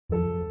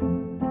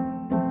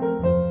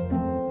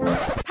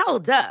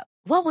Hold up.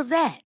 What was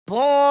that?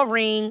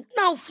 Boring.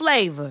 No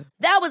flavor.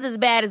 That was as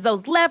bad as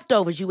those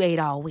leftovers you ate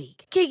all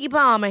week. Keke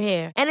Palmer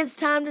here, and it's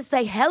time to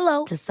say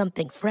hello to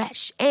something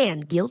fresh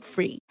and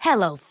guilt-free.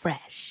 Hello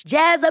Fresh.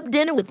 Jazz up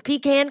dinner with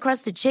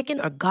pecan-crusted chicken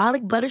or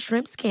garlic butter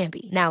shrimp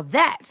scampi. Now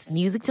that's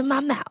music to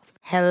my mouth.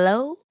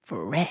 Hello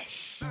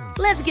Fresh.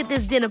 Let's get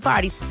this dinner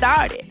party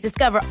started.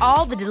 Discover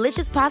all the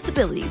delicious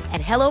possibilities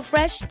at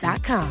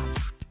hellofresh.com.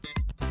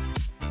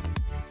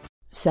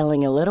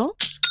 Selling a little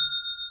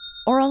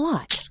or a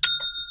lot?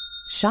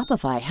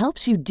 Shopify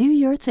helps you do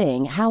your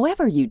thing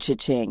however you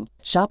cha-ching.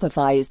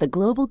 Shopify is the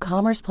global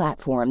commerce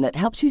platform that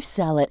helps you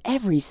sell at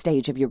every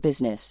stage of your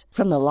business.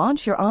 From the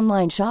launch your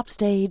online shop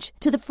stage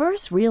to the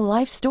first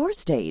real-life store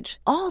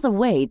stage, all the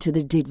way to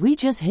the did we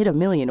just hit a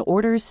million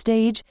orders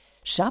stage.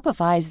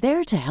 Shopify is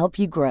there to help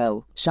you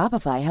grow.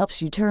 Shopify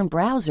helps you turn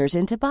browsers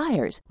into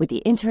buyers with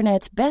the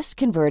internet's best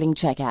converting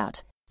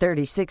checkout.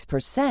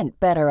 36%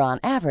 better on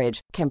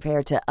average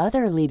compared to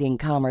other leading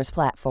commerce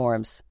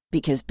platforms.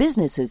 Because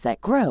businesses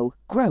that grow,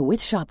 grow with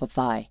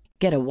Shopify.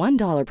 Get a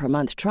 $1 per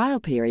month trial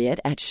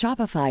period at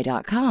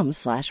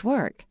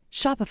shopify.com/work.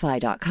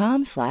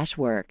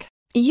 Shopify.com/work.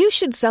 You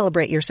should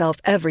celebrate yourself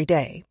every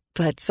day,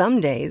 but some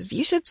days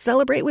you should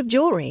celebrate with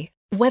jewelry.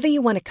 Whether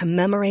you want to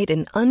commemorate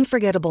an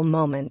unforgettable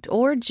moment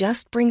or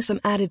just bring some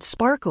added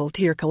sparkle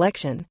to your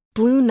collection,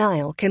 Blue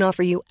Nile can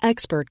offer you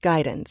expert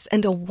guidance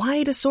and a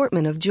wide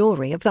assortment of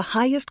jewelry of the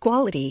highest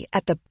quality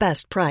at the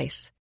best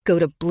price. Go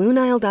to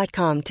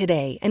BlueNile.com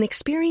today and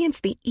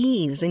experience the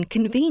ease and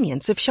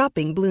convenience of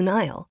shopping Blue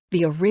Nile,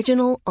 the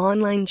original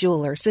online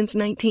jeweler since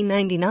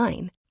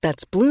 1999.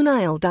 That's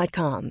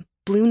BlueNile.com.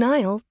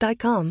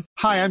 BlueNile.com.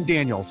 Hi, I'm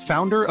Daniel,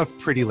 founder of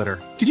Pretty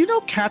Litter. Did you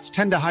know cats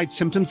tend to hide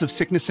symptoms of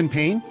sickness and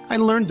pain? I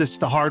learned this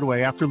the hard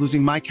way after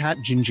losing my cat,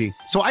 Gingy.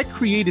 So I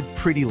created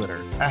Pretty Litter,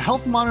 a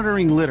health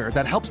monitoring litter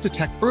that helps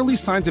detect early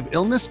signs of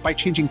illness by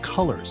changing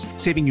colors,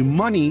 saving you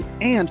money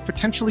and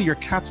potentially your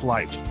cat's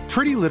life.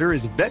 Pretty Litter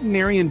is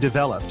veterinarian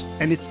developed,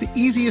 and it's the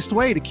easiest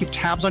way to keep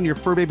tabs on your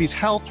fur baby's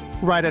health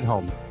right at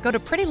home. Go to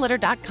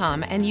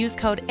prettylitter.com and use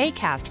code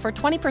ACAST for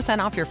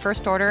 20% off your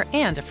first order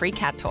and a free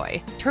cat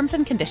toy. Terms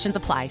and conditions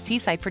apply. See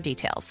site for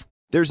details.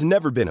 There's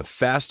never been a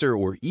faster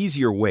or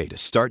easier way to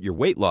start your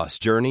weight loss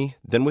journey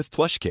than with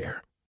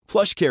PlushCare.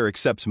 PlushCare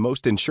accepts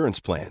most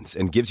insurance plans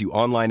and gives you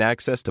online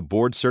access to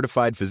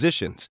board-certified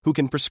physicians who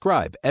can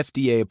prescribe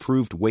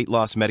FDA-approved weight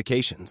loss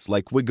medications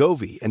like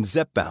Wegovy and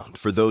Zepbound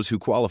for those who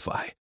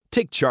qualify.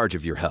 Take charge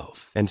of your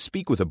health and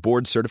speak with a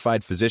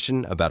board-certified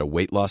physician about a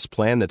weight loss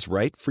plan that's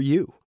right for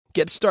you.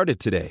 Get started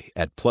today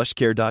at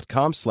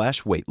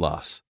plushcare.com/weight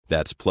loss.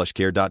 That's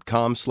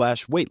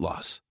plushcare.com/weight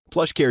loss.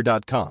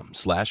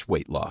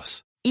 plushcare.com/weight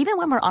loss. Even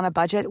when we're on a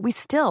budget, we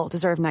still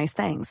deserve nice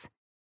things.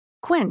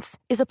 Quince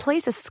is a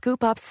place to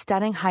scoop up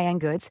stunning high-end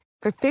goods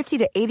for 50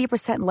 to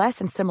 80% less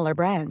than similar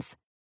brands.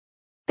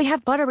 They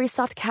have buttery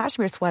soft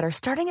cashmere sweaters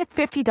starting at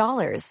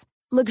 $50,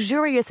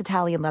 luxurious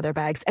Italian leather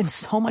bags, and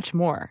so much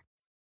more.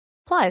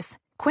 Plus,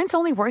 Quince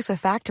only works with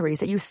factories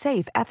that use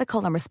safe,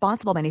 ethical, and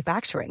responsible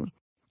manufacturing.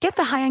 Get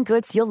the high-end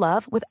goods you'll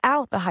love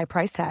without the high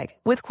price tag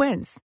with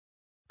Quince.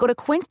 Go to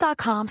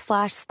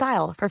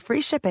quince.com/style for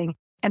free shipping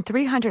and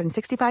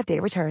 365-day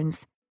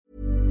returns.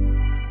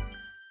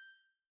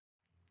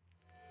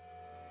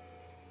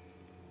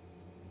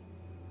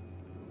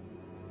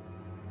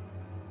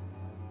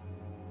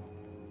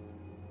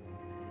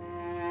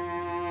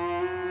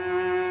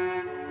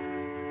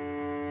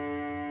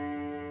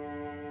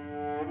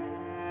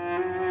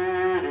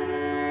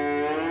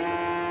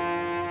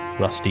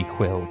 Rusty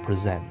Quill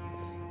presents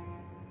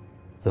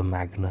The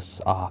Magnus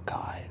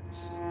Archives.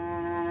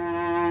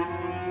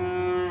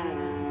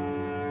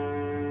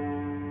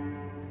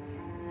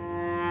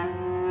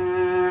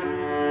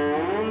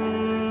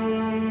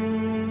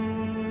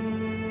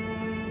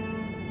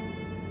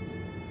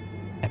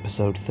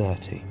 Episode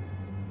 30,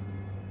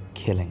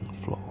 Killing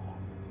Floor.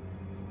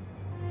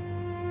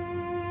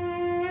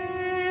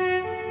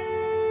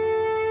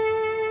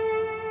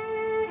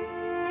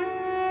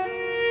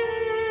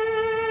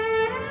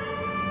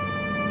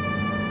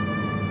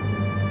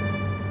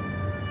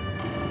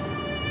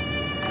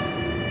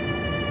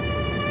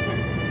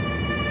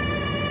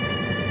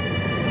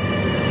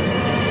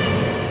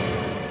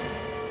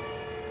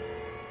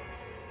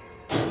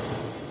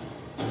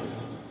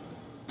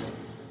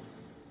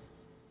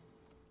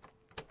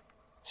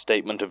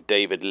 Statement of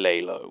David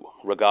Lalo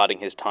regarding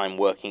his time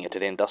working at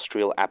an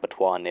industrial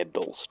abattoir near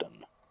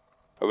Dalston.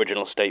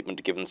 Original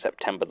statement given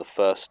September the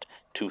 1st,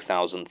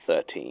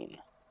 2013.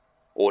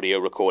 Audio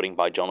recording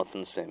by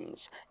Jonathan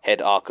Sims,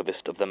 head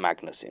archivist of the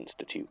Magnus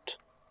Institute,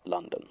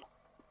 London.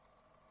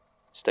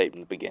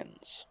 Statement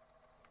begins.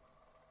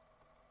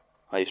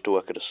 I used to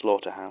work at a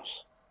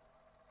slaughterhouse.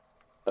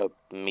 A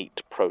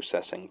meat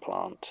processing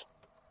plant.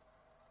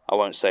 I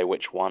won't say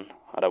which one,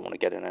 I don't want to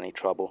get in any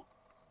trouble.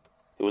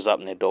 It was up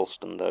near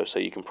Dalston, though, so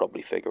you can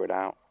probably figure it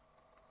out.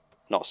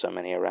 Not so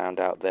many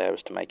around out there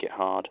as to make it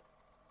hard.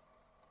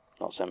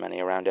 Not so many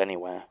around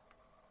anywhere.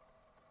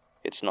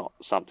 It's not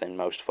something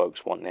most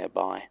folks want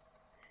nearby.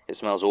 It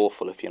smells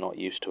awful if you're not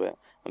used to it,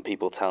 and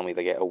people tell me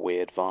they get a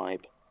weird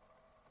vibe.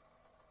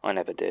 I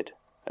never did,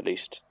 at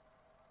least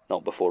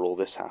not before all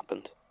this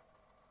happened.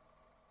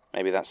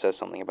 Maybe that says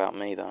something about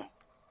me, though.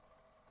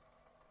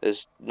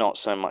 There's not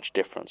so much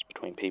difference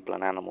between people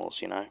and animals,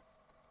 you know.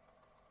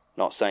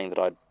 Not saying that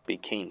I'd be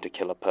keen to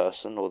kill a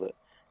person, or that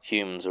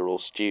humans are all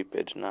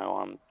stupid. No,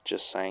 I'm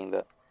just saying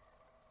that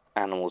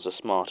animals are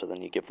smarter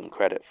than you give them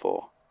credit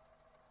for.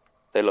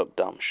 They look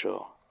dumb,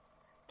 sure,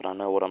 but I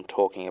know what I'm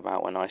talking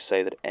about when I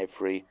say that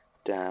every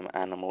damn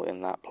animal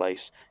in that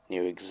place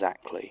knew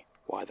exactly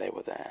why they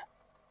were there.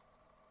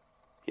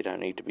 You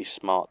don't need to be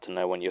smart to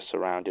know when you're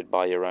surrounded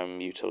by your own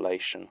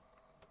mutilation.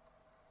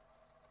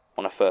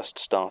 When I first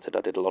started,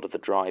 I did a lot of the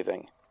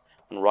driving,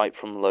 and right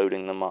from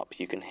loading them up,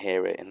 you can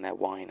hear it in their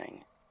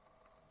whining.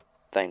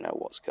 They know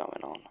what's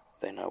going on.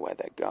 They know where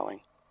they're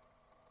going.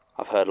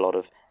 I've heard a lot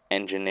of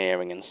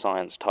engineering and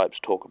science types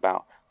talk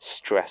about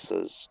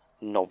stressors,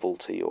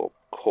 novelty, or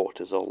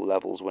cortisol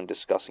levels when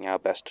discussing how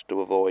best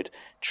to avoid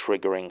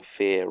triggering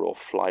fear or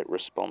flight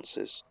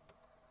responses.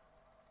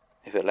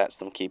 If it lets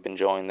them keep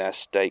enjoying their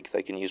steak,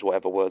 they can use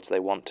whatever words they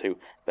want to,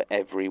 but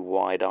every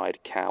wide-eyed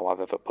cow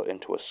I've ever put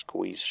into a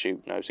squeeze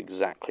chute knows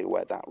exactly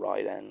where that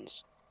ride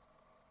ends.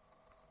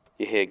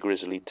 You hear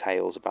grisly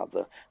tales about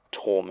the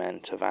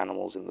torment of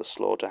animals in the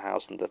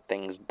slaughterhouse and the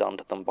things done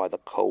to them by the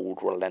cold,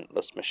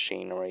 relentless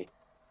machinery,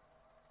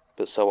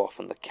 but so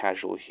often the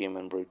casual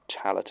human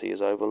brutality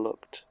is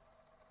overlooked.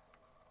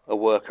 A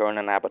worker in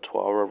an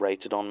abattoir are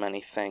rated on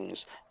many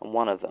things, and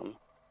one of them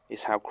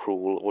is how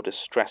cruel or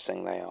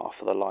distressing they are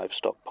for the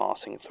livestock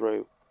passing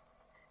through.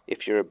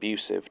 If you're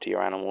abusive to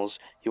your animals,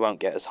 you won't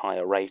get as high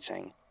a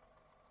rating,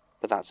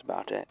 but that's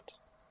about it.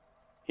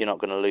 You're not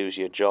going to lose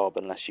your job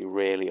unless you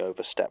really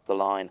overstep the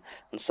line,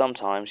 and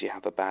sometimes you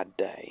have a bad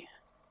day.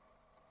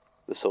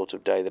 The sort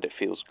of day that it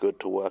feels good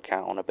to work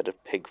out on a bit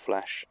of pig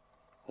flesh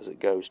as it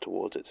goes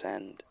towards its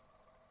end.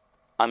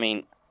 I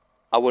mean,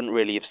 I wouldn't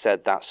really have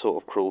said that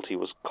sort of cruelty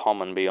was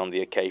common beyond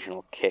the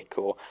occasional kick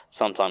or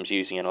sometimes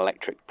using an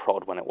electric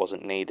prod when it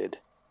wasn't needed.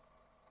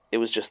 It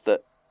was just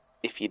that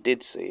if you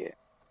did see it,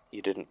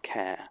 you didn't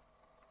care,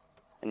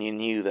 and you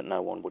knew that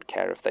no one would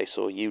care if they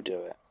saw you do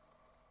it.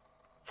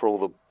 For all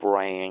the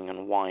braying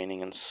and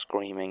whining and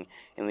screaming,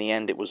 in the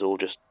end it was all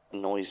just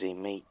noisy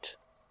meat.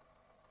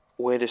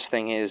 Weirdest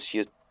thing is,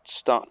 you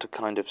start to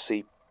kind of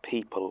see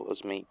people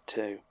as meat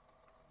too.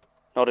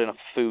 Not in a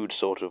food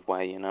sort of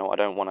way, you know. I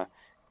don't want to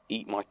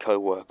eat my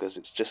co-workers.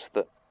 It's just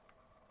that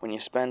when you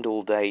spend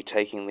all day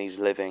taking these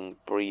living,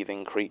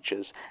 breathing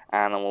creatures,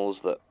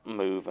 animals that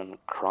move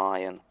and cry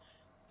and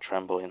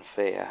tremble in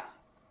fear,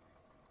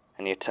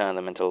 and you turn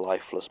them into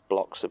lifeless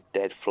blocks of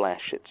dead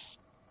flesh, it's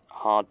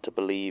hard to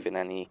believe in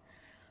any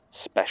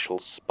special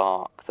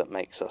spark that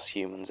makes us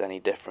humans any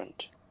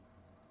different.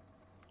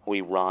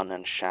 We run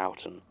and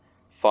shout and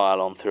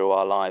file on through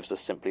our lives as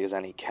simply as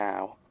any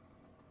cow.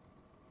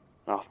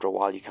 After a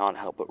while you can't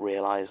help but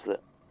realize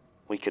that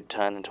we could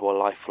turn into a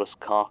lifeless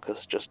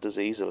carcass just as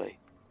easily.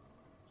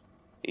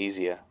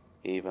 Easier,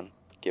 even,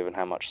 given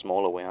how much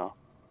smaller we are.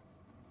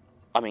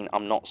 I mean,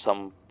 I'm not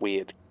some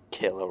weird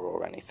killer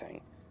or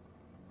anything,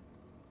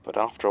 but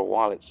after a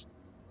while it's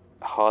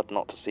hard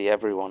not to see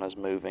everyone as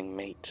moving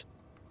meat.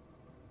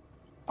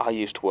 I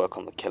used to work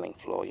on the killing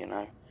floor, you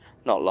know.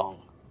 Not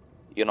long.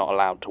 You're not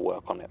allowed to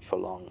work on it for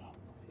long.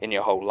 In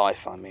your whole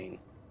life, I mean.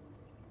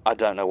 I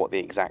don't know what the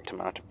exact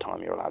amount of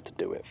time you're allowed to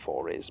do it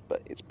for is,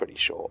 but it's pretty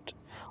short.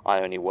 I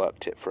only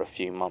worked it for a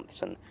few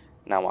months, and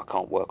now I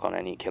can't work on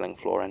any killing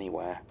floor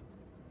anywhere.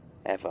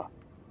 Ever.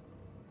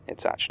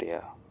 It's actually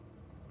a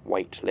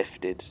weight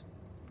lifted.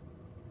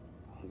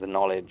 The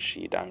knowledge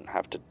you don't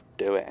have to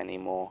do it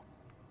anymore.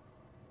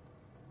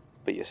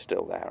 But you're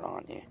still there,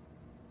 aren't you?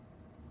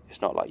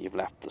 It's not like you've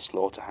left the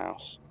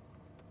slaughterhouse.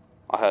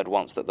 I heard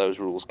once that those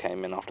rules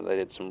came in after they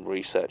did some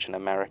research in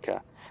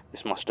America.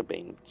 This must have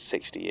been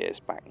 60 years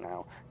back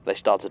now. They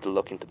started to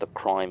look into the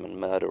crime and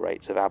murder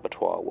rates of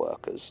abattoir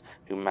workers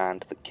who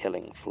manned the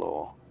killing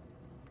floor.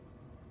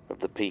 Of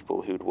the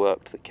people who'd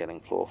worked the killing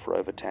floor for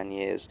over 10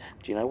 years,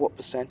 do you know what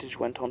percentage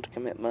went on to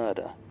commit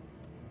murder?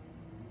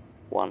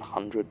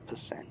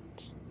 100%.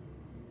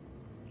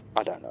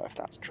 I don't know if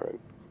that's true.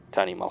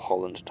 Tony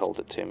Mulholland told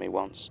it to me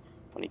once,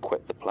 when he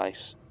quit the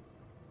place.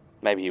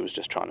 Maybe he was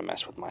just trying to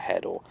mess with my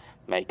head or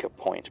make a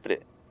point, but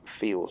it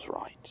feels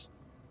right.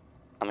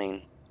 I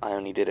mean, I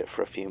only did it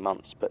for a few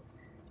months, but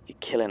you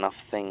kill enough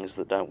things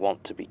that don't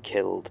want to be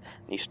killed,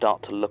 and you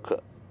start to look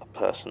at a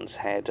person's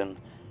head and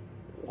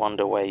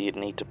wonder where you'd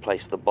need to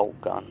place the bolt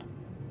gun.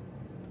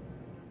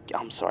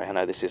 I'm sorry, I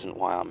know this isn't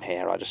why I'm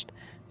here. I just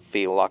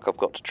feel like I've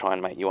got to try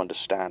and make you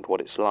understand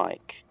what it's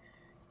like,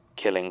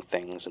 killing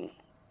things and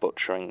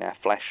butchering their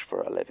flesh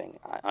for a living.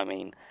 I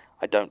mean,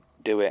 I don't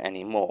do it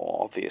anymore,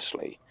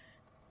 obviously.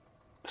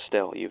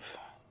 Still, you've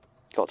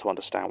got to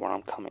understand where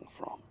I'm coming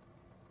from.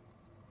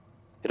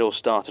 It all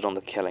started on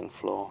the killing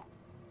floor.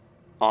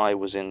 I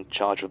was in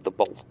charge of the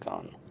bolt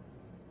gun.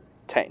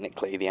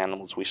 Technically, the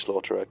animals we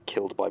slaughter are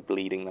killed by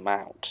bleeding them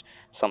out.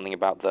 Something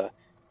about the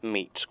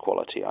meat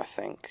quality, I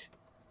think.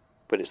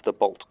 but it's the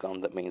bolt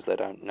gun that means they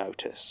don't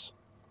notice.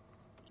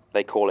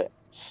 They call it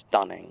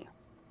stunning,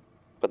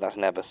 but that's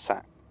never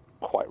sat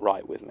quite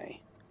right with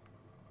me.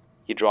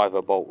 You drive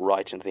a bolt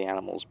right into the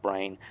animal's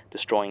brain,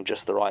 destroying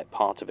just the right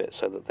part of it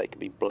so that they can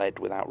be bled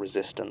without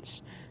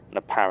resistance and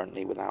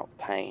apparently without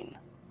pain.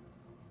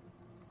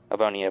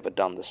 I've only ever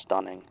done the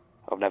stunning.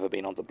 I've never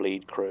been on the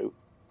bleed crew,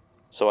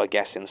 so I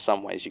guess in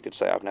some ways you could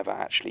say I've never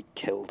actually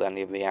killed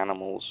any of the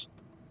animals.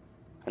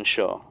 And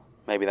sure,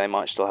 maybe they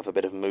might still have a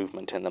bit of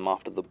movement in them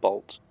after the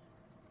bolt,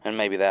 and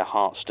maybe their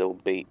heart still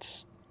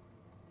beats.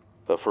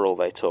 But for all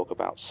they talk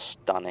about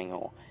stunning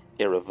or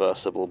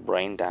irreversible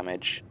brain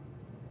damage,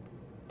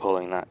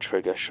 pulling that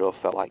trigger sure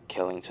felt like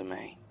killing to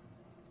me.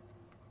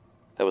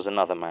 There was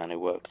another man who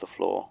worked the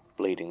floor,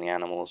 bleeding the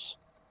animals.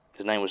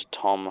 His name was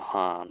Tom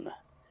Hahn,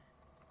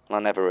 and I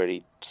never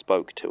really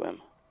spoke to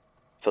him.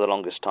 For the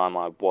longest time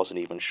I wasn't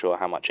even sure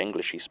how much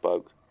English he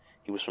spoke.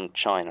 He was from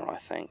China, I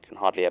think, and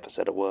hardly ever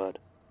said a word.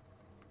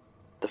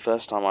 The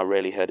first time I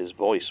really heard his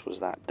voice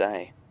was that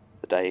day,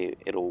 the day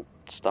it all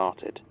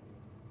started.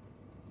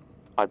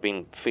 I'd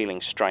been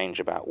feeling strange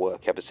about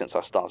work ever since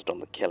I started on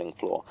the killing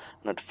floor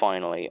and had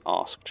finally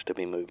asked to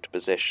be moved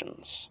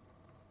positions.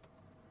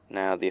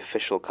 Now, the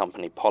official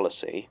company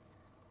policy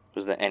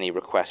was that any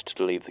request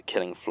to leave the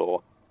killing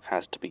floor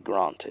has to be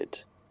granted,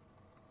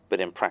 but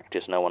in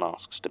practice no one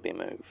asks to be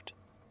moved.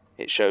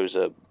 It shows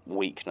a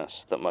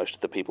weakness that most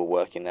of the people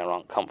working there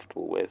aren't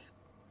comfortable with.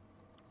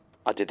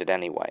 I did it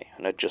anyway,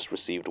 and had just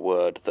received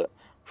word that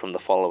from the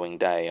following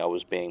day I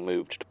was being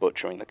moved to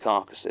butchering the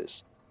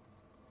carcasses.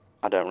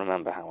 I don't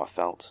remember how I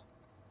felt.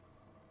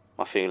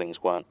 My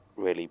feelings weren't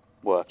really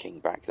working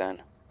back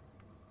then.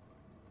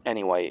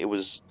 Anyway, it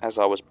was as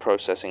I was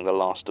processing the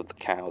last of the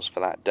cows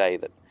for that day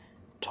that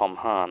Tom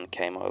Hahn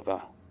came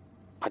over.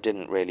 I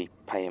didn't really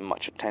pay him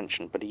much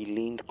attention, but he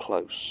leaned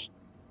close,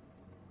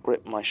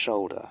 gripped my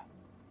shoulder,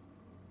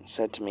 and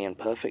said to me in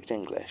perfect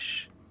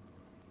English,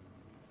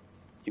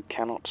 "You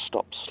cannot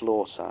stop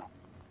slaughter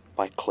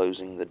by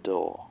closing the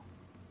door."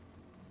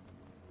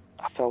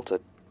 I felt a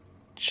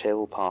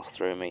chill pass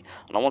through me,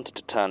 and I wanted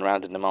to turn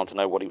around and demand to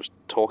know what he was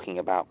talking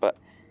about, but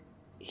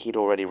he'd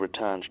already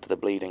returned to the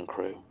bleeding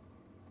crew.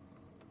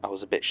 I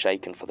was a bit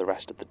shaken for the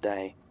rest of the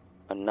day,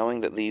 and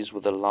knowing that these were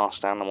the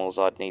last animals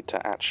I'd need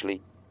to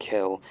actually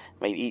kill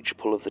made each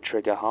pull of the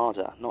trigger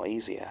harder, not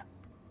easier.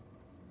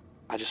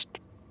 I just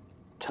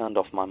turned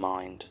off my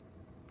mind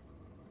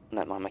and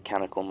let my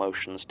mechanical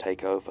motions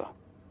take over.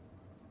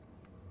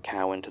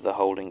 Cow into the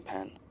holding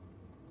pen,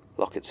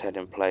 lock its head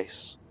in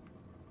place,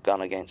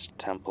 gun against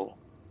temple,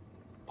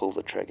 pull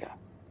the trigger,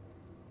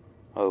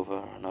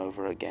 over and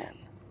over again,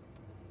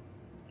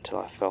 until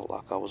I felt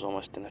like I was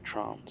almost in a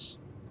trance.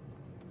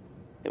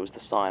 It was the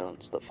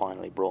silence that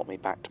finally brought me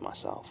back to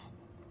myself.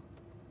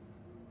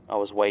 I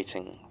was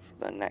waiting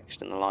for the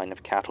next in the line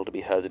of cattle to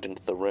be herded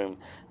into the room,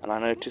 and I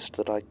noticed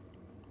that I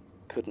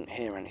couldn't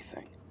hear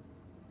anything.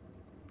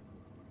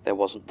 There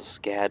wasn't the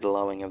scared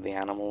lowing of the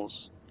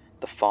animals,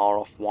 the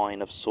far-off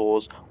whine of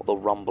saws, or the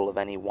rumble of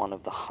any one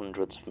of the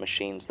hundreds of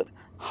machines that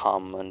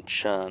hum and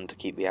churn to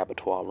keep the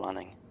abattoir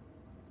running.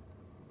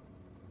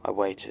 I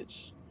waited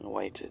and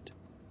waited,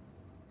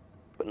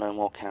 but no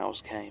more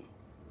cows came.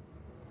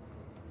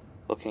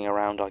 Looking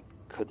around, I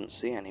couldn't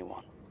see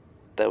anyone.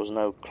 There was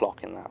no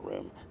clock in that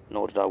room,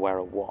 nor did I wear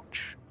a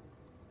watch.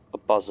 A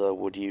buzzer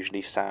would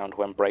usually sound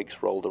when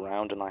brakes rolled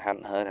around, and I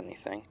hadn't heard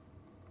anything.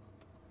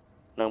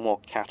 No more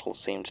cattle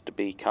seemed to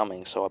be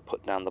coming, so I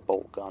put down the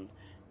bolt gun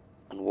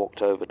and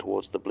walked over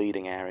towards the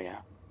bleeding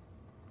area.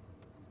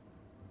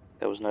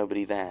 There was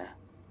nobody there,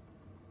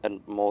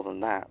 and more than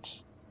that,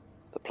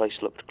 the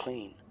place looked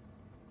clean,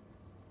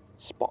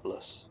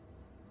 spotless,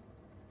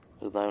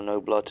 as though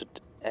no blood had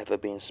ever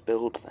been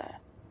spilled there.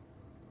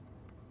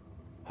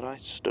 Had I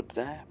stood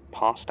there,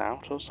 passed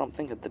out or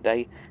something? Had the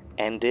day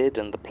ended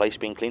and the place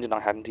been cleaned and I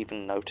hadn't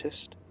even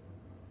noticed?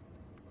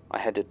 I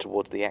headed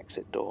towards the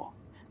exit door,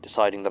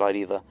 deciding that I'd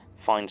either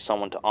find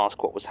someone to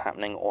ask what was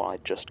happening or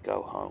I'd just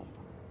go home.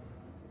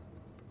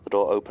 The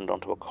door opened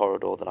onto a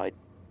corridor that I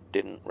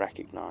didn't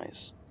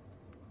recognize.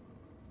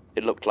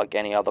 It looked like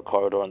any other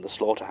corridor in the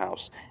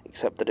slaughterhouse,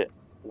 except that it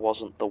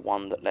wasn't the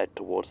one that led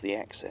towards the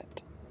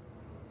exit.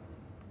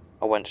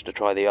 I went to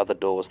try the other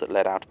doors that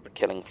led out of the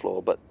killing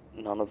floor, but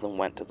none of them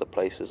went to the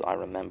places I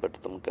remembered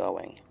them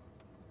going.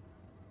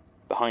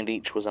 Behind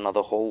each was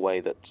another hallway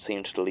that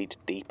seemed to lead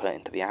deeper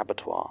into the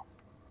abattoir.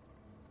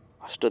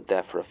 I stood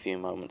there for a few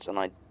moments, and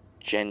I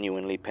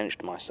genuinely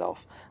pinched myself.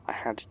 I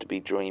had to be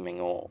dreaming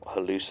or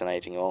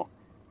hallucinating or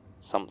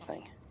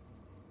something.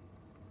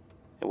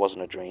 It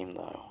wasn't a dream,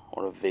 though,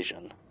 or a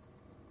vision.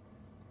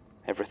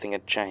 Everything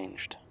had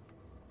changed,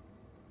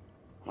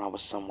 and I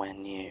was somewhere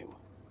new.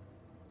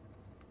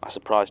 I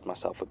surprised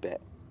myself a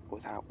bit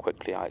with how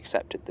quickly I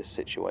accepted this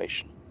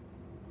situation.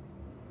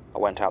 I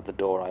went out the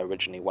door I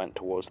originally went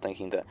towards,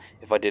 thinking that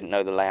if I didn't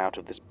know the layout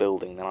of this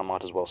building, then I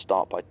might as well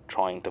start by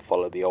trying to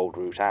follow the old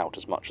route out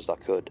as much as I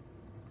could.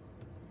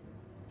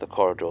 The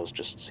corridors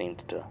just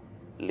seemed to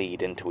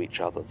lead into each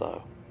other,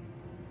 though.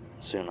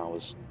 Soon I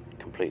was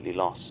completely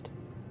lost.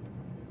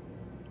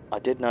 I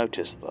did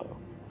notice, though,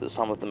 that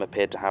some of them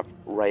appeared to have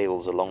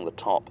rails along the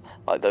top,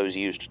 like those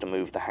used to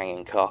move the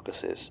hanging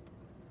carcasses.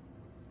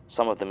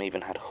 Some of them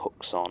even had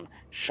hooks on,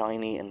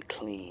 shiny and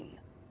clean.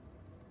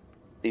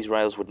 These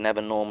rails would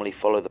never normally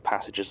follow the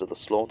passages of the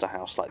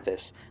slaughterhouse like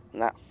this,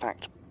 and that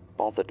fact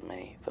bothered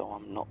me, though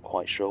I'm not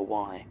quite sure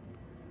why.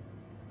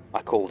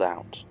 I called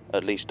out,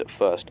 at least at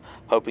first,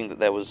 hoping that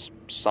there was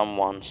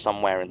someone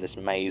somewhere in this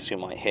maze who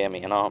might hear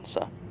me and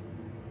answer.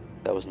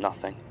 There was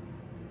nothing.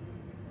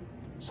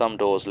 Some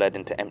doors led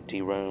into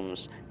empty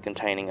rooms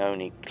containing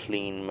only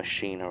clean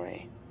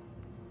machinery.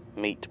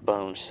 Meat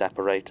bone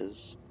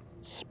separators,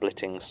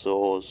 splitting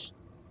saws,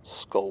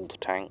 scald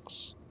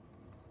tanks,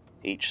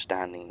 each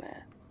standing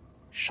there,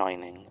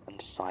 shining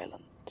and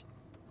silent,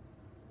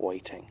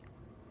 waiting.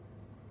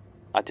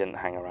 I didn't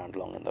hang around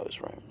long in those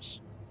rooms.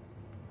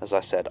 As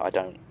I said, I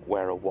don't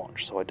wear a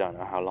watch, so I don't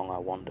know how long I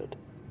wandered.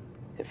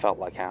 It felt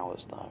like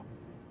hours, though.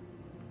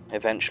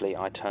 Eventually,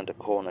 I turned a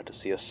corner to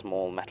see a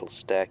small metal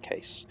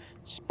staircase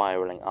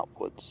spiraling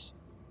upwards.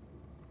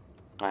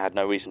 I had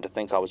no reason to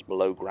think I was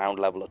below ground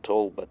level at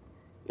all, but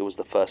it was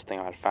the first thing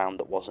I had found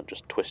that wasn't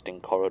just twisting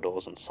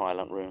corridors and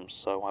silent rooms,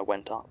 so I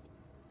went up.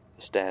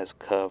 The stairs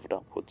curved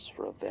upwards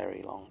for a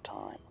very long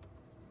time.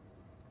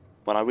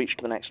 When I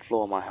reached the next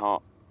floor, my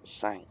heart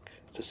sank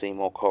to see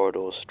more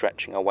corridors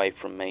stretching away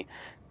from me,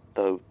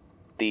 though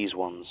these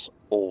ones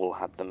all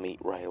had the meat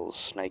rails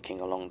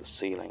snaking along the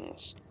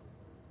ceilings,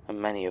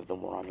 and many of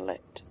them were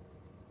unlit.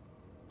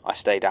 I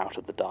stayed out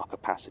of the darker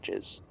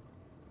passages.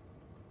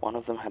 One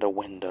of them had a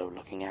window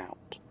looking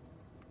out,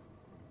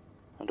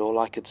 and all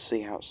I could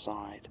see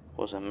outside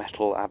was a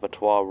metal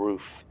abattoir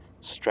roof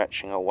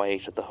stretching away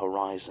to the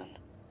horizon.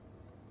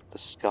 The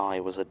sky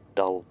was a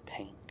dull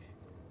pink,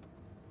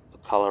 the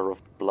colour of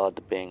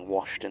blood being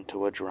washed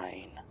into a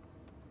drain.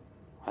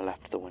 I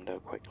left the window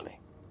quickly.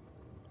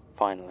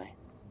 Finally,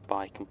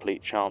 by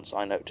complete chance,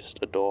 I noticed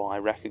a door I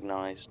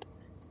recognized.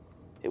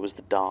 It was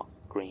the dark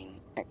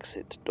green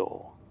exit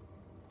door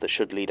that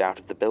should lead out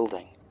of the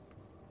building.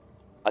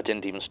 I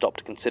didn't even stop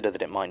to consider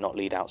that it might not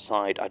lead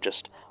outside. I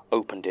just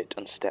opened it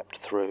and stepped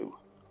through.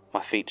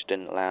 My feet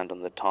didn't land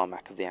on the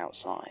tarmac of the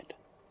outside.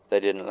 They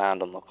didn't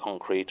land on the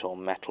concrete or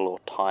metal or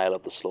tile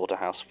of the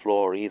slaughterhouse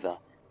floor either.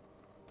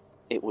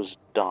 It was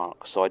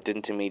dark, so I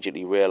didn't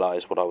immediately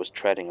realize what I was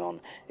treading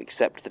on,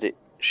 except that it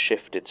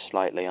shifted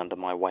slightly under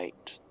my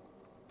weight.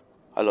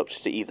 I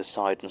looked to either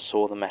side and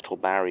saw the metal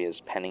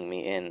barriers penning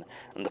me in,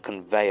 and the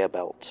conveyor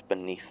belt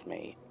beneath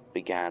me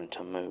began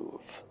to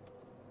move.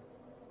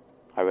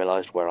 I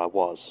realized where I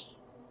was,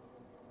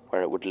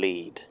 where it would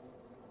lead,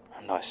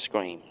 and I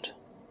screamed.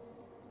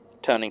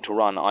 Turning to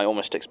run, I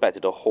almost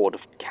expected a horde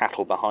of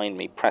cattle behind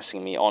me,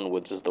 pressing me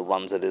onwards as the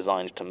runs are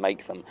designed to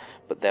make them,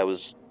 but there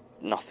was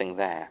nothing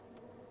there.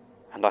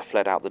 And I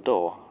fled out the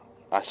door.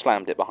 I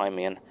slammed it behind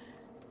me and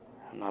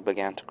I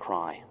began to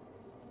cry.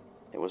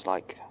 It was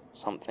like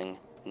something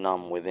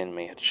numb within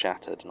me had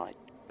shattered and I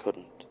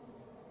couldn't.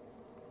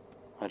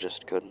 I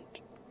just couldn't.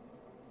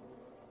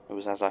 It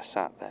was as I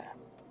sat there,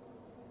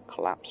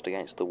 collapsed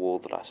against the wall,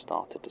 that I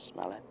started to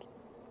smell it.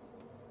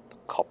 The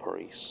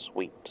coppery,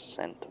 sweet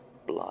scent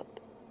of blood.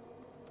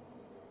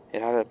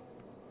 It had a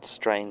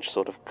strange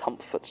sort of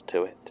comfort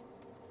to it,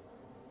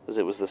 as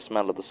it was the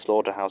smell of the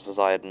slaughterhouse as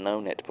I had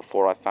known it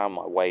before I found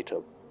my way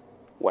to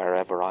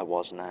wherever I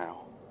was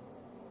now.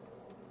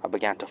 I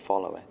began to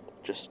follow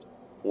it, just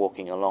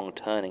walking along,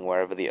 turning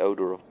wherever the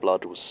odor of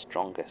blood was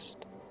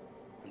strongest,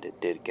 and it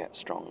did get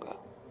stronger.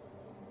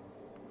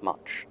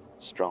 Much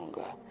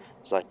stronger.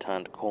 As I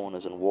turned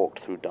corners and walked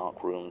through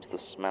dark rooms, the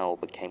smell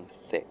became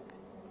thick,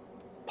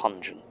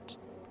 pungent,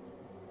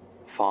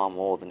 far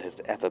more than it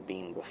had ever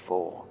been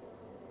before.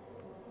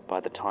 By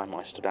the time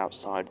I stood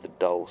outside the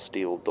dull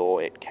steel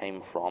door it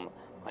came from,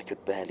 I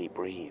could barely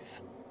breathe.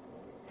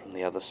 From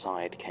the other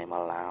side came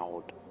a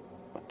loud,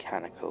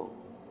 mechanical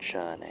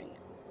churning.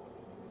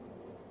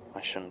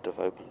 I shouldn't have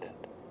opened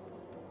it.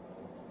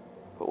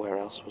 But where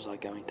else was I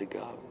going to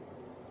go?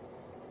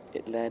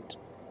 It led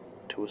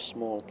to a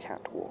small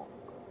catwalk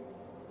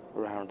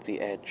around the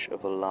edge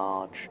of a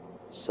large,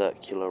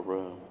 circular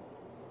room.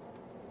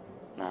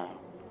 No,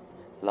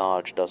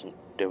 large doesn't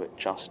do it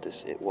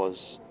justice. It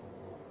was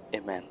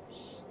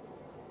immense.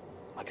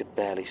 I could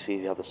barely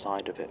see the other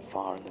side of it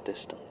far in the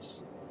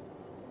distance.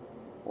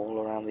 All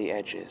around the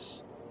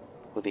edges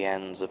were the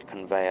ends of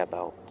conveyor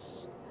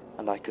belts,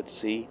 and I could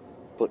see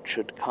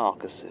butchered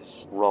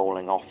carcasses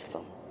rolling off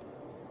them,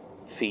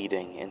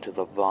 feeding into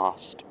the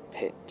vast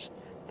pit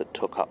that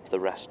took up the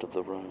rest of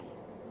the room.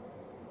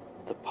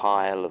 The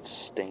pile of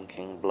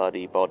stinking,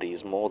 bloody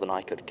bodies, more than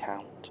I could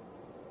count.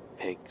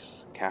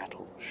 Pigs,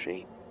 cattle,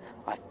 sheep.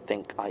 I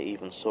think I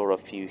even saw a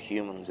few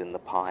humans in the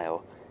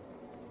pile,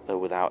 though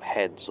without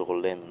heads or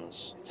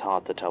limbs. It's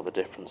hard to tell the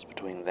difference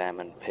between them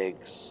and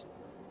pigs.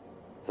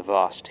 The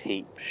vast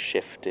heap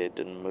shifted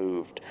and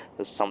moved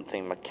as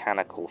something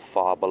mechanical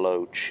far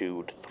below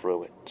chewed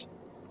through it.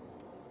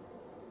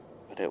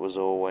 But it was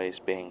always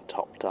being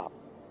topped up,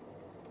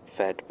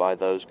 fed by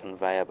those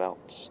conveyor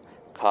belts,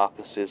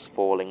 carcasses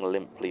falling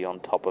limply on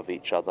top of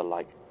each other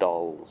like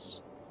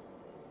dolls,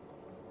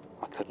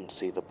 couldn't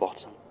see the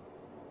bottom,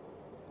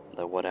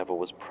 though whatever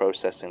was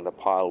processing the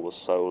pile was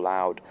so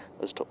loud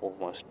as to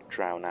almost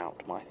drown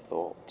out my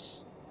thoughts.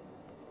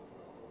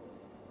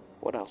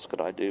 What else could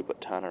I do but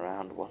turn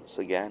around once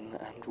again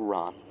and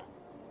run?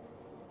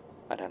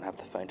 I don't have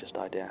the faintest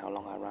idea how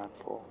long I ran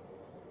for.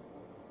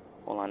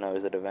 All I know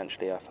is that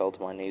eventually I fell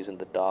to my knees in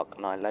the dark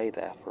and I lay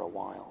there for a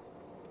while.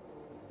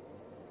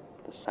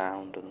 The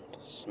sound and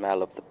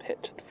smell of the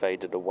pit had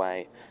faded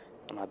away,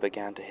 and I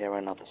began to hear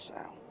another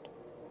sound.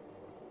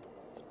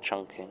 The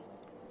chunking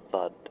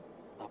thud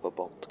of a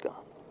bolt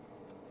gun.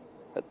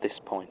 At this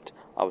point,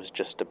 I was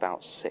just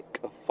about sick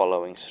of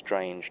following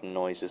strange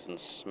noises and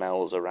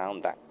smells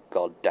around that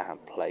goddamn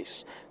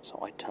place, so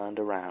I turned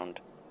around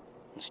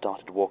and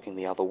started walking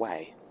the other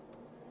way.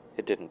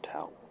 It didn't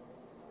help.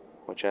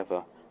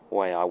 Whichever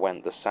way I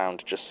went, the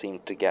sound just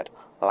seemed to get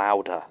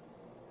louder,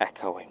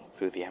 echoing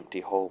through the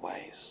empty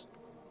hallways.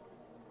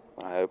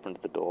 When I opened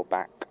the door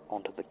back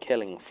onto the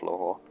killing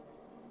floor,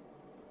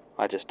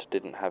 I just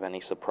didn't have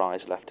any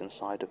surprise left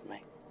inside of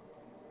me.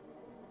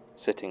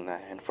 Sitting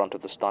there in front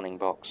of the stunning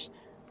box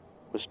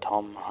was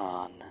Tom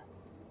Hahn.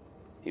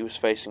 He was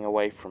facing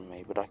away from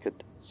me, but I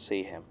could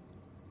see him,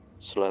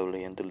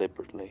 slowly and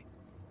deliberately,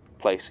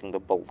 placing the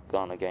bolt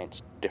gun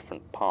against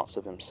different parts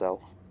of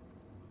himself,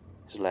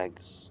 his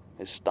legs,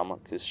 his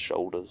stomach, his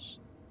shoulders,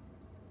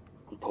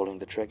 and pulling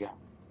the trigger.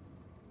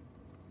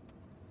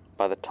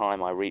 By the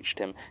time I reached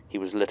him, he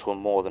was little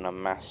more than a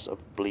mass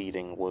of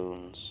bleeding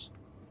wounds.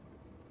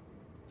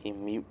 He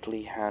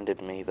mutely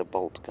handed me the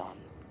bolt gun,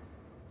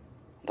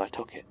 and I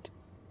took it.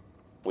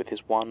 With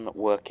his one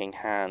working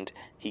hand,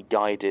 he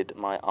guided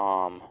my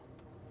arm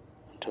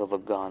until the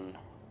gun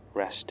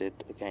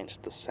rested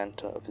against the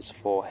center of his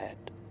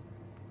forehead,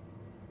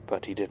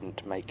 but he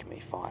didn't make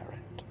me fire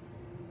it.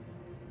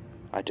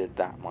 I did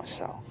that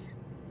myself.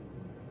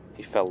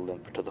 He fell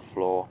limp to the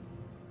floor.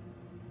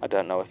 I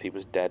don't know if he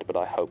was dead, but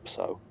I hope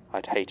so.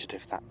 I'd hate it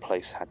if that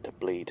place had to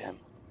bleed him.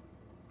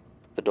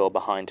 The door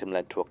behind him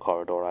led to a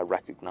corridor I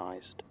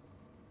recognized,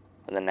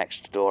 and the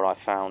next door I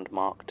found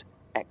marked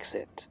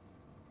Exit,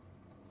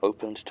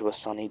 opened to a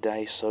sunny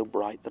day so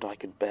bright that I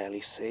could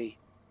barely see.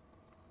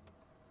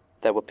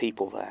 There were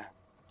people there,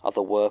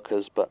 other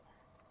workers, but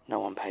no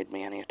one paid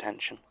me any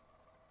attention.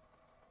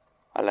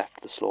 I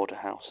left the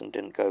slaughterhouse and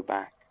didn't go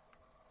back.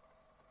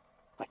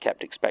 I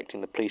kept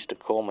expecting the police to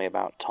call me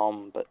about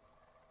Tom, but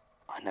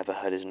I never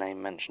heard his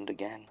name mentioned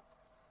again.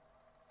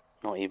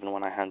 Not even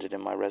when I handed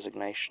in my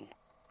resignation.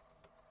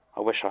 I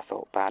wish I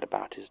felt bad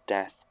about his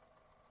death,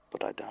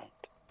 but I don't.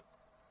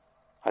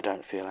 I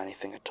don't feel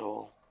anything at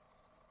all.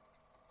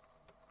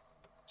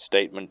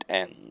 Statement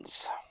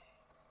ends.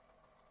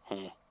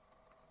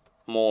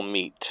 More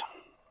meat.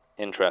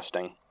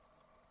 Interesting.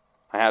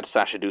 I had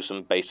Sasha do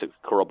some basic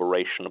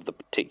corroboration of the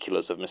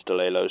particulars of Mr.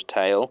 Lelow's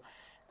tale,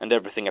 and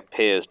everything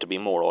appears to be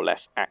more or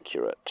less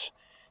accurate.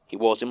 He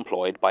was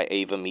employed by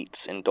Ava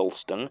Meats in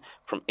Dalston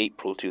from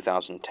April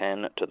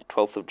 2010 to the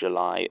 12th of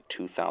July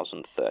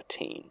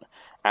 2013,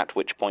 at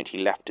which point he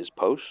left his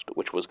post,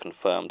 which was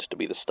confirmed to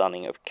be the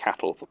stunning of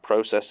cattle for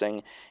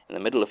processing, in the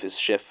middle of his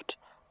shift,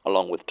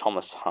 along with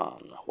Thomas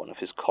Hahn, one of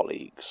his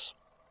colleagues.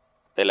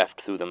 They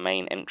left through the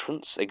main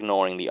entrance,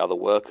 ignoring the other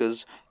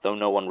workers, though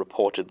no one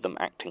reported them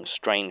acting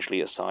strangely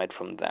aside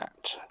from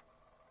that.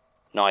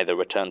 Neither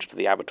returned to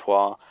the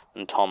abattoir,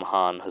 and Tom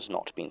Hahn has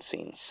not been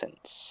seen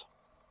since.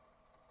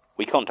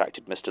 We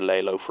contacted Mr.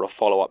 Lelow for a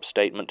follow-up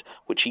statement,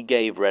 which he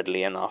gave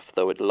readily enough,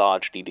 though it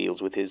largely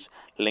deals with his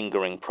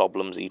lingering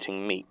problems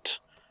eating meat,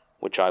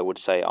 which I would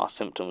say are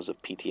symptoms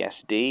of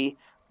PTSD,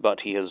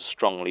 but he has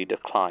strongly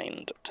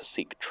declined to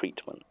seek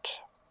treatment.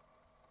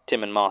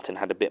 Tim and Martin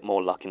had a bit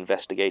more luck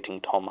investigating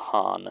Tom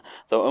Hahn,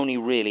 though only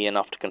really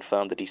enough to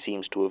confirm that he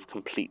seems to have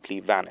completely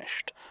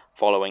vanished,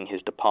 following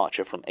his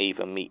departure from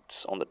Ava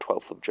Meats on the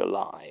 12th of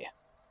July.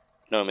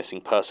 No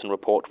missing person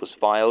report was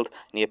filed,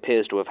 and he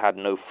appears to have had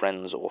no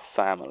friends or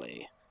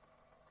family.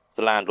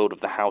 The landlord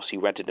of the house he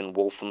rented in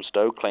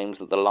Walthamstow claims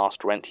that the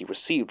last rent he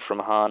received from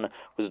Hahn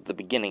was at the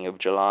beginning of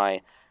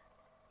July.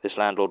 This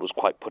landlord was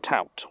quite put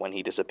out when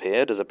he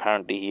disappeared, as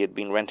apparently he had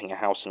been renting a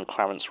house in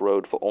Clarence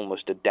Road for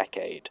almost a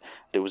decade,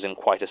 and it was in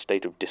quite a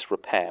state of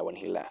disrepair when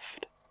he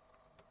left.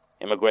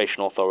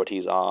 Immigration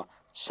authorities are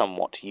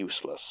somewhat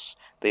useless.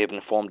 They have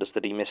informed us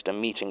that he missed a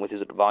meeting with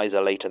his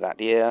advisor later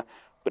that year,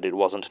 but it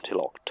wasn't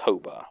until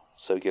October,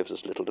 so it gives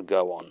us little to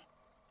go on.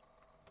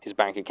 His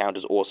bank account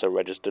has also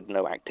registered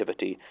no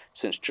activity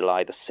since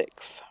July the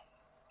 6th.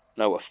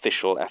 No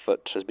official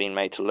effort has been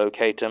made to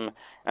locate him,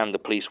 and the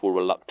police were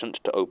reluctant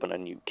to open a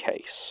new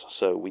case,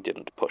 so we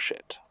didn't push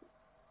it.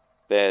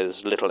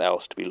 There's little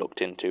else to be looked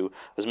into,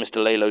 as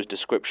Mr. Lelow's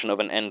description of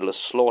an endless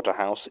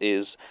slaughterhouse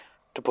is,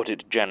 to put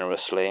it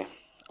generously,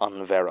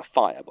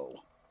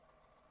 unverifiable.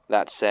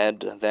 That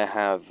said, there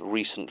have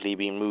recently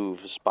been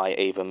moves by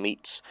Ava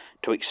Meats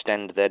to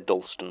extend their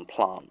Dalston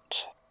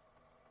plant.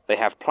 They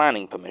have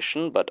planning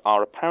permission, but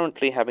are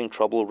apparently having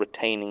trouble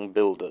retaining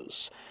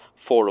builders,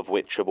 4 of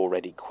which have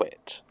already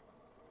quit.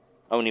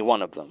 Only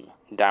one of them,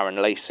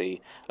 Darren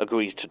Lacey,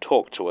 agreed to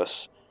talk to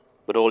us,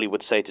 but all he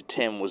would say to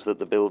Tim was that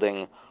the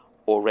building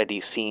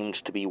already seemed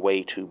to be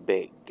way too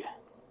big,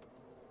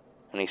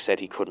 and he said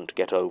he couldn't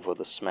get over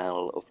the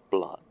smell of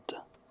blood.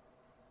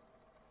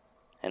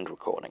 End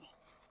recording.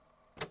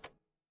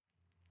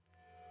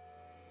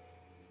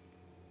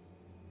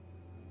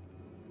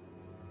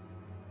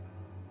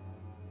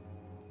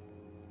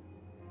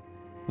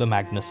 The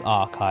Magnus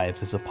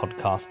Archives is a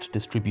podcast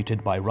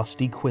distributed by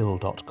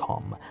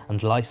rustyquill.com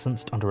and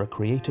licensed under a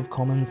Creative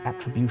Commons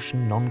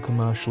Attribution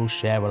Non-Commercial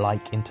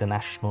Share-alike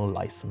International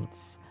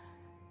License.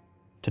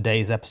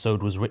 Today's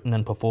episode was written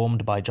and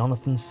performed by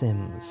Jonathan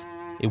Sims.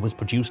 It was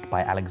produced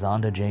by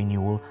Alexander J.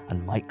 Newell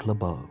and Mike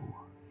LeBeau,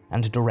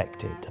 and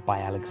directed by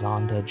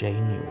Alexander J.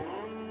 Newell.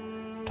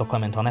 To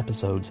comment on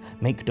episodes,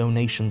 make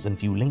donations and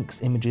view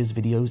links, images,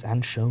 videos,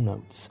 and show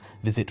notes,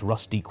 visit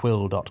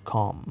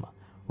rustyquill.com.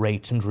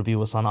 Rate and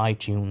review us on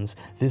iTunes,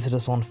 visit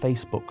us on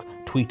Facebook,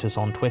 tweet us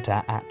on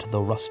Twitter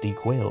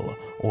 @TheRustyQuill,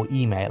 or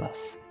email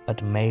us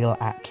at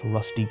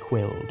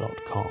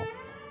mail@rustyquill.com.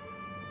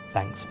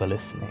 Thanks for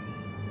listening.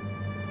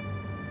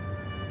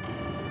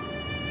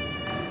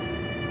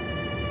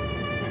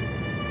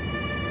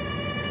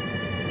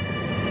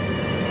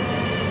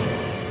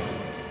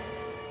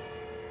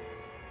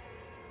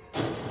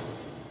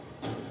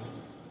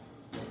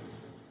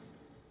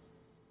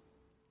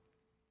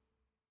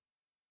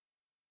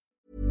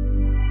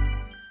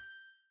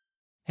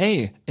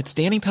 Hey, it's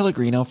Danny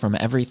Pellegrino from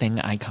Everything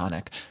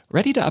Iconic.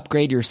 Ready to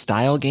upgrade your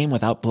style game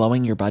without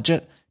blowing your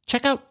budget?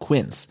 Check out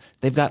Quince.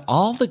 They've got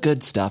all the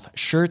good stuff,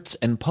 shirts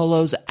and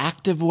polos,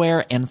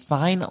 activewear, and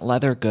fine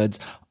leather goods,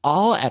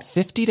 all at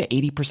 50 to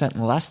 80%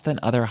 less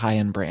than other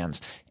high-end brands.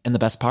 And the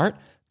best part?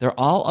 They're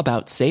all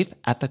about safe,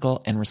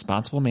 ethical, and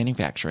responsible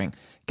manufacturing.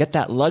 Get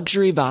that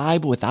luxury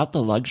vibe without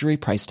the luxury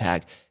price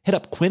tag. Hit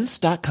up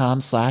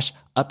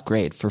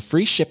quince.com/upgrade for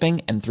free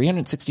shipping and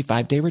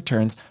 365-day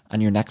returns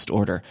on your next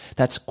order.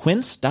 That's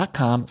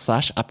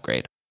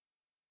quince.com/upgrade.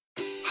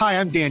 Hi,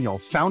 I'm Daniel,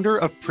 founder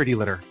of Pretty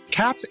Litter.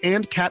 Cats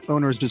and cat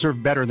owners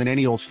deserve better than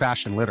any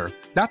old-fashioned litter.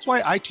 That's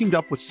why I teamed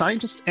up with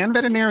scientists and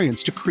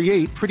veterinarians to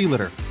create Pretty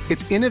Litter.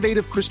 Its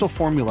innovative crystal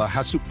formula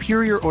has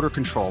superior odor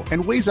control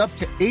and weighs up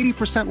to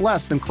 80%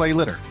 less than clay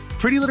litter.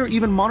 Pretty Litter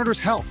even monitors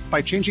health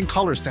by changing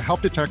colors to help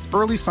detect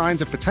early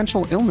signs of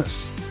potential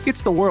illness.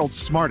 It's the world's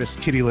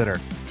smartest kitty litter.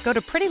 Go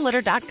to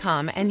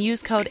prettylitter.com and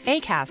use code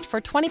ACAST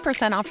for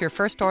 20% off your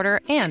first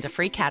order and a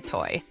free cat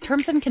toy.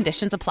 Terms and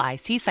conditions apply.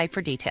 See site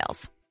for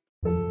details.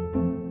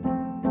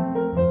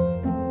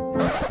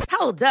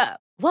 Hold up.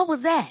 What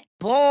was that?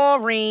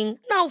 Boring.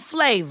 No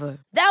flavor.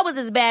 That was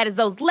as bad as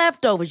those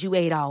leftovers you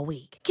ate all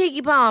week.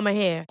 Keke Palmer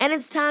here, and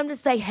it's time to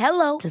say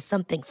hello to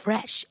something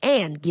fresh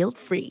and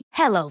guilt-free.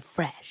 Hello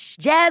Fresh.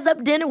 Jazz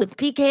up dinner with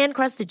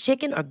pecan-crusted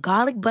chicken or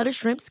garlic butter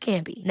shrimp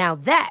scampi. Now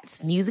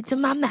that's music to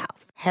my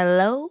mouth.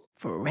 Hello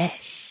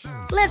Fresh.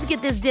 Let's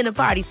get this dinner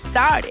party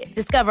started.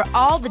 Discover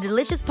all the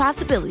delicious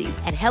possibilities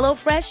at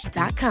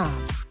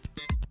hellofresh.com.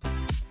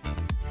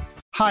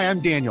 Hi, I'm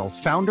Daniel,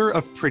 founder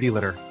of Pretty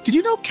Litter. Did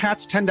you know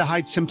cats tend to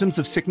hide symptoms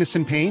of sickness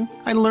and pain?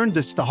 I learned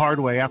this the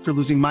hard way after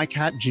losing my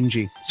cat,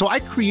 Gingy. So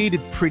I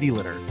created Pretty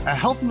Litter, a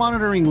health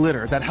monitoring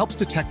litter that helps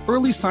detect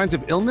early signs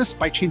of illness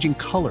by changing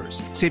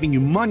colors, saving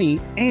you money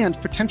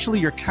and potentially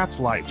your cat's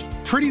life.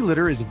 Pretty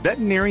Litter is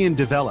veterinarian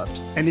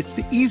developed, and it's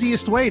the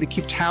easiest way to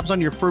keep tabs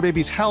on your fur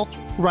baby's health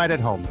right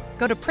at home.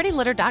 Go to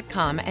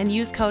prettylitter.com and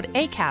use code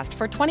ACAST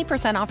for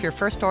 20% off your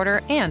first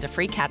order and a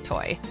free cat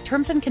toy.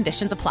 Terms and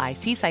conditions apply.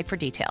 See site for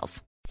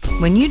details.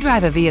 When you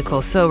drive a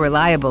vehicle so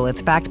reliable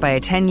it's backed by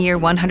a 10-year,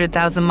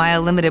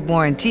 100,000-mile limited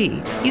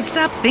warranty, you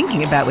stop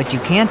thinking about what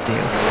you can't do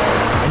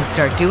and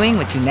start doing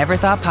what you never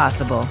thought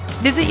possible.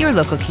 Visit your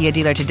local Kia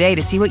dealer today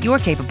to see what you're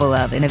capable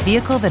of in a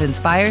vehicle that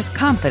inspires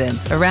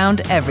confidence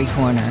around every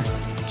corner.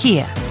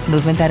 Kia,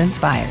 movement that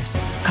inspires.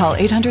 Call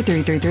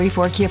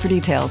 800-333-4KIA for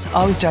details.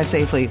 Always drive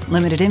safely.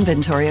 Limited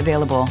inventory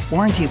available.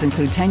 Warranties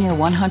include 10-year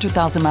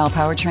 100,000-mile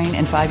powertrain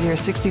and 5-year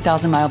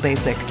 60,000-mile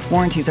basic.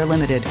 Warranties are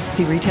limited.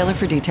 See retailer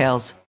for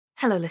details.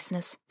 Hello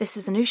listeners, this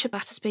is Anusha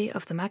Battersby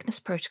of the Magnus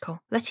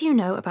Protocol, letting you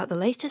know about the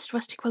latest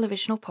Rusty Quill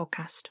original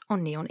podcast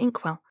on Neon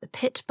Inkwell, The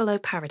Pit Below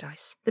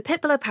Paradise. The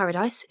Pit Below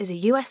Paradise is a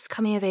US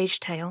coming-of-age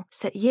tale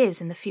set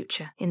years in the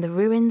future, in the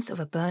ruins of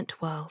a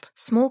burnt world.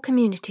 Small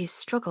communities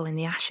struggle in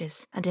the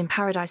ashes, and in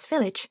Paradise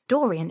Village,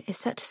 Dorian is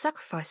set to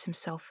sacrifice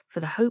himself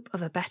for the hope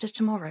of a better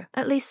tomorrow.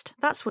 At least,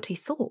 that's what he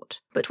thought.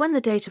 But when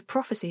the date of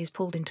prophecy is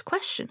pulled into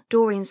question,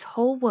 Dorian's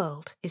whole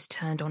world is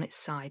turned on its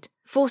side.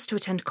 Forced to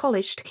attend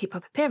college to keep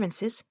up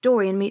appearances,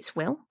 Dorian meets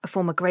Will, a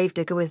former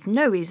gravedigger with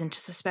no reason to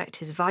suspect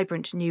his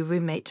vibrant new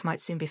roommate might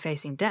soon be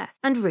facing death,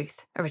 and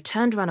Ruth, a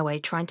returned runaway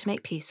trying to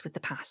make peace with the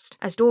past.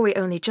 As Dory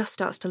only just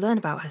starts to learn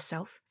about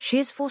herself, she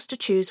is forced to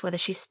choose whether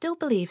she still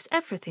believes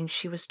everything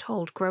she was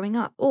told growing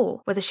up,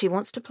 or whether she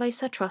wants to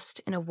place her trust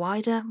in a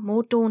wider,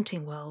 more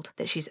daunting world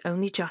that she's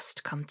only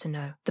just come to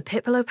know. The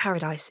Pit Below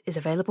Paradise is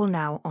available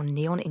now on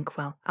Neon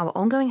Inkwell, our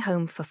ongoing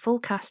home for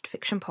full-cast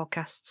fiction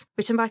podcasts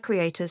written by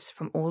creators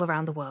from all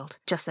around the world.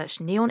 Just search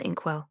Neon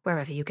Inkwell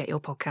wherever you get your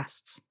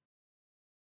podcasts.